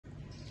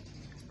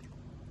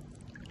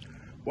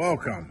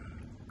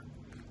Welcome.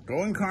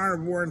 Going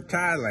Carnivore in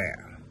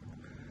Thailand.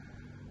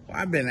 Well,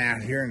 I've been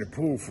out here in the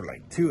pool for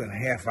like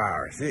 2.5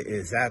 hours. It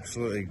is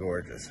absolutely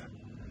gorgeous.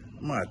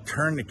 I'm going to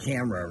turn the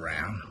camera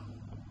around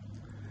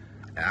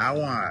and I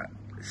want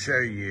to show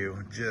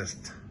you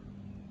just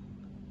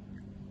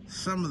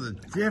some of the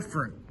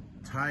different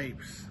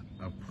types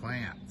of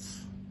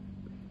plants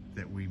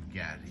that we've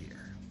got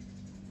here.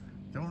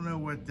 Don't know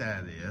what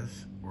that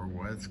is or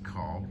what it's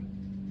called.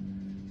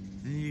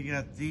 Then you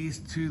got these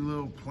two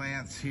little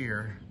plants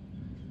here.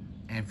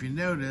 And if you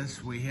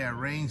notice, we had a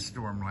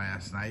rainstorm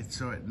last night,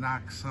 so it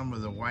knocked some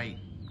of the white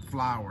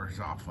flowers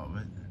off of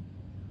it.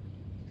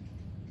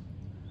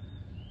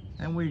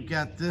 And we've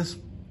got this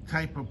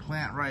type of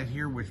plant right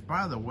here, which,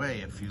 by the way,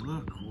 if you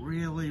look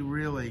really,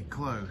 really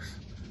close,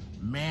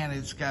 man,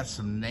 it's got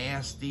some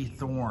nasty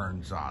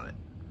thorns on it.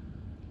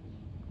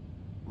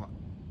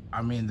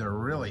 I mean, they're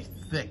really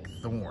thick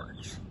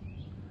thorns.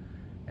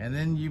 And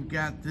then you've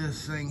got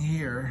this thing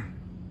here,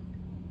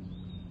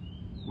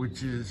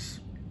 which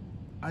is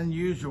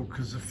unusual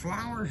because the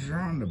flowers are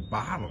on the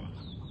bottom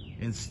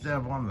instead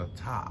of on the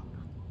top.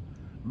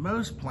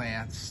 Most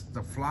plants,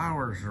 the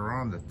flowers are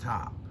on the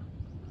top.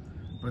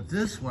 But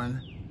this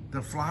one,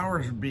 the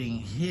flowers are being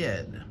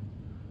hid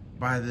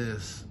by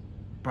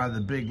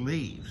the big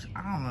leaves.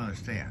 I don't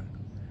understand.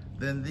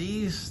 Then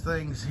these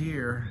things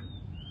here,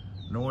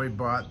 Noi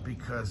bought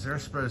because they're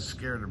supposed to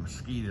scare the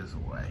mosquitoes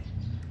away.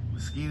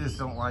 Mosquitoes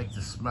don't like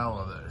the smell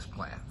of those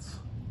plants.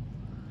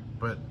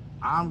 But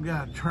I'm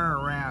gonna turn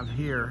around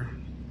here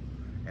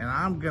and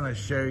I'm gonna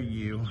show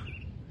you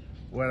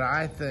what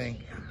I think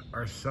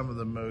are some of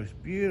the most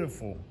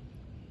beautiful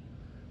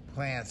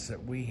plants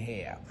that we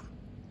have.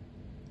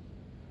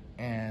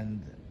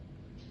 And,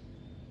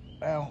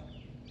 well,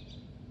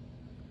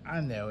 I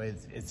know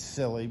it's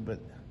silly, but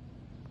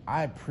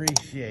I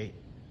appreciate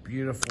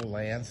beautiful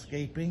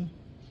landscaping.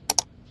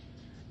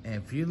 And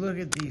if you look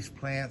at these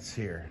plants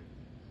here,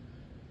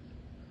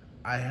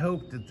 I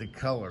hope that the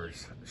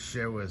colors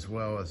show as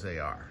well as they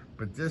are.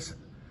 But this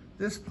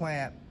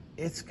plant,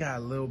 it's got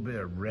a little bit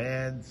of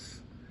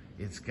reds,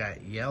 it's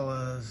got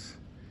yellows,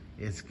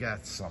 it's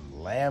got some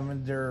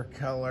lavender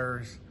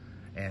colors,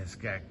 and it's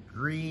got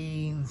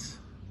greens,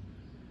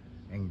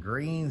 and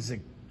greens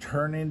that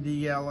turn into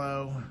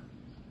yellow.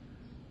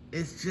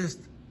 It's just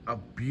a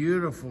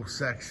beautiful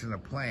section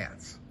of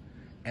plants.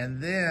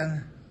 And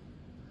then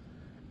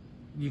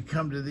you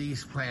come to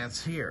these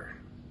plants here.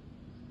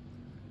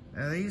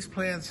 Now these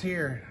plants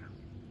here,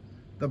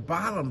 the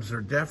bottoms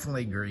are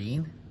definitely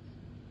green,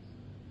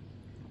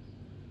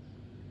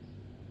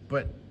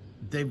 but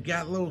they've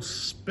got little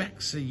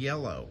specks of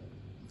yellow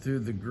through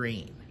the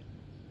green.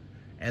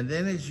 And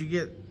then as you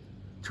get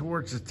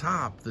towards the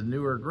top, the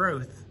newer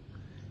growth,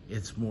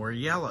 it's more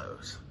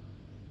yellows.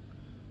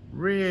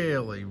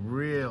 Really,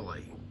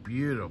 really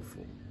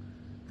beautiful.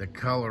 The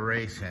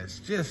coloration, it's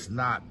just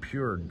not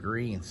pure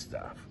green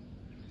stuff.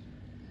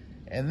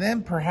 And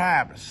then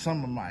perhaps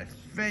some of my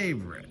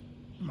favorite,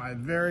 my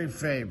very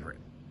favorite,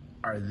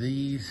 are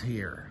these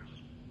here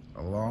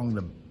along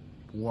the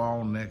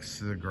wall next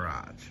to the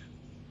garage.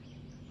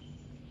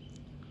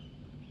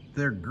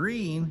 They're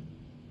green,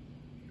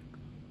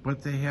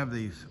 but they have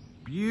these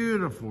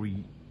beautiful,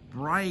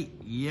 bright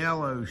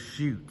yellow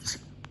shoots.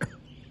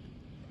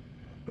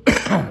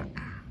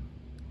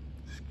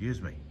 Excuse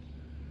me.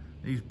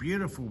 These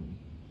beautiful,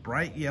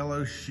 bright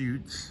yellow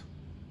shoots.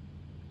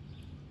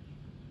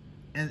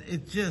 And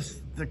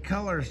the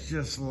colors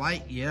just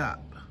light you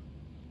up.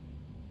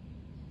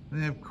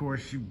 And of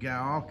course, you've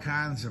got all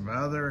kinds of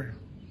other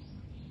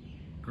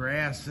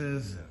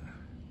grasses,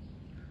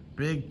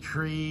 big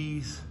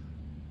trees.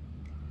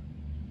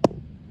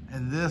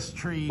 And this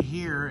tree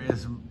here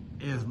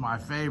is my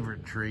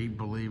favorite tree,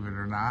 believe it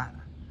or not,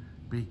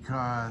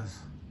 because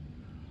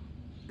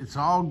it's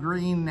all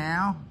green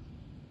now,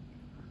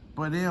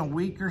 but in a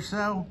week or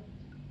so,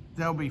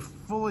 they'll be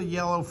full of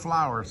yellow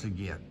flowers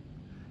again.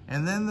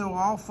 And then they'll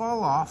all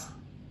fall off,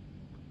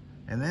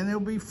 and then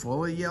they'll be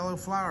full of yellow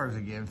flowers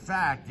again. In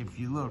fact, if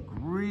you look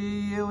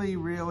really,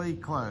 really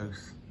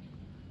close,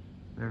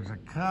 there's a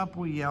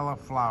couple yellow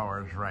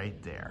flowers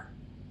right there.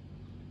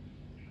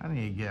 I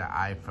need to get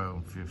an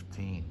iPhone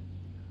 15.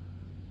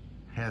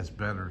 Has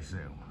better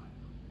zoom.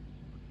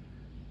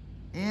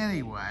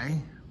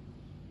 Anyway,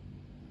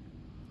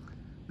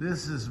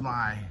 this is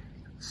my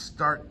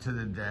start to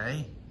the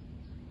day.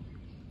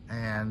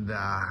 And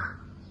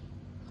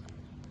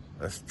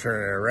let's turn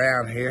it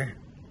around here.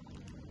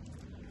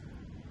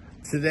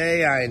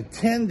 Today I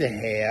intend to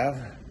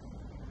have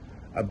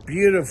a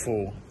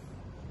beautiful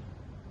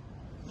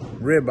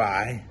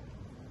ribeye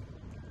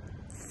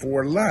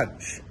for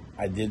lunch.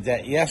 I did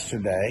that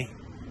yesterday,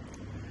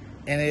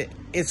 and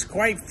it's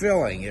quite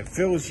filling. It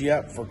fills you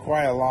up for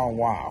quite a long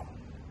while.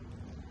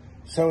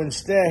 So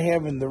instead of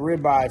having the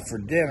ribeye for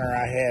dinner,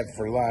 I had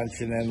for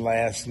lunch, and then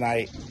last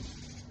night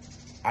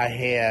I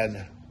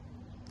had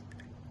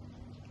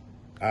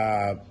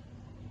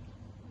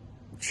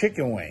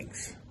chicken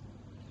wings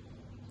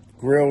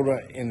grilled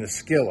in the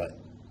skillet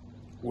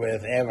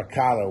with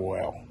avocado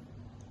oil.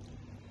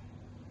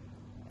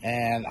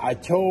 And I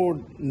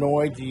told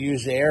Noy to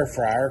use the air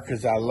fryer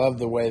because I love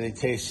the way they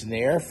taste in the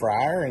air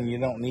fryer and you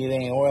don't need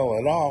any oil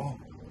at all.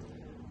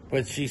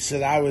 But she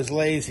said I was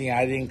lazy.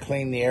 I didn't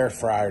clean the air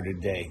fryer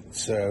today.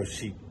 So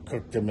she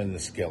cooked them in the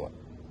skillet.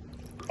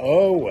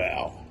 Oh,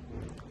 well.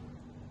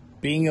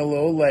 Being a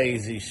little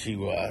lazy, she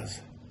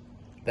was.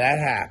 That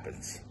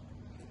happens.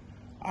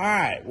 All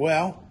right,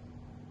 well,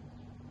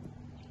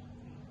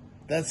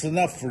 that's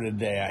enough for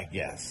today, I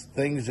guess.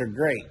 Things are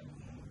great.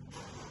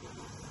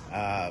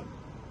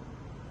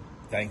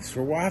 Thanks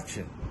for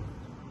watching.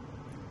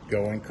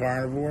 Going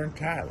Carnivore in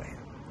Thailand.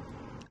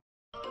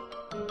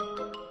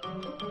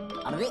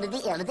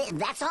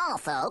 That's all,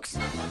 folks.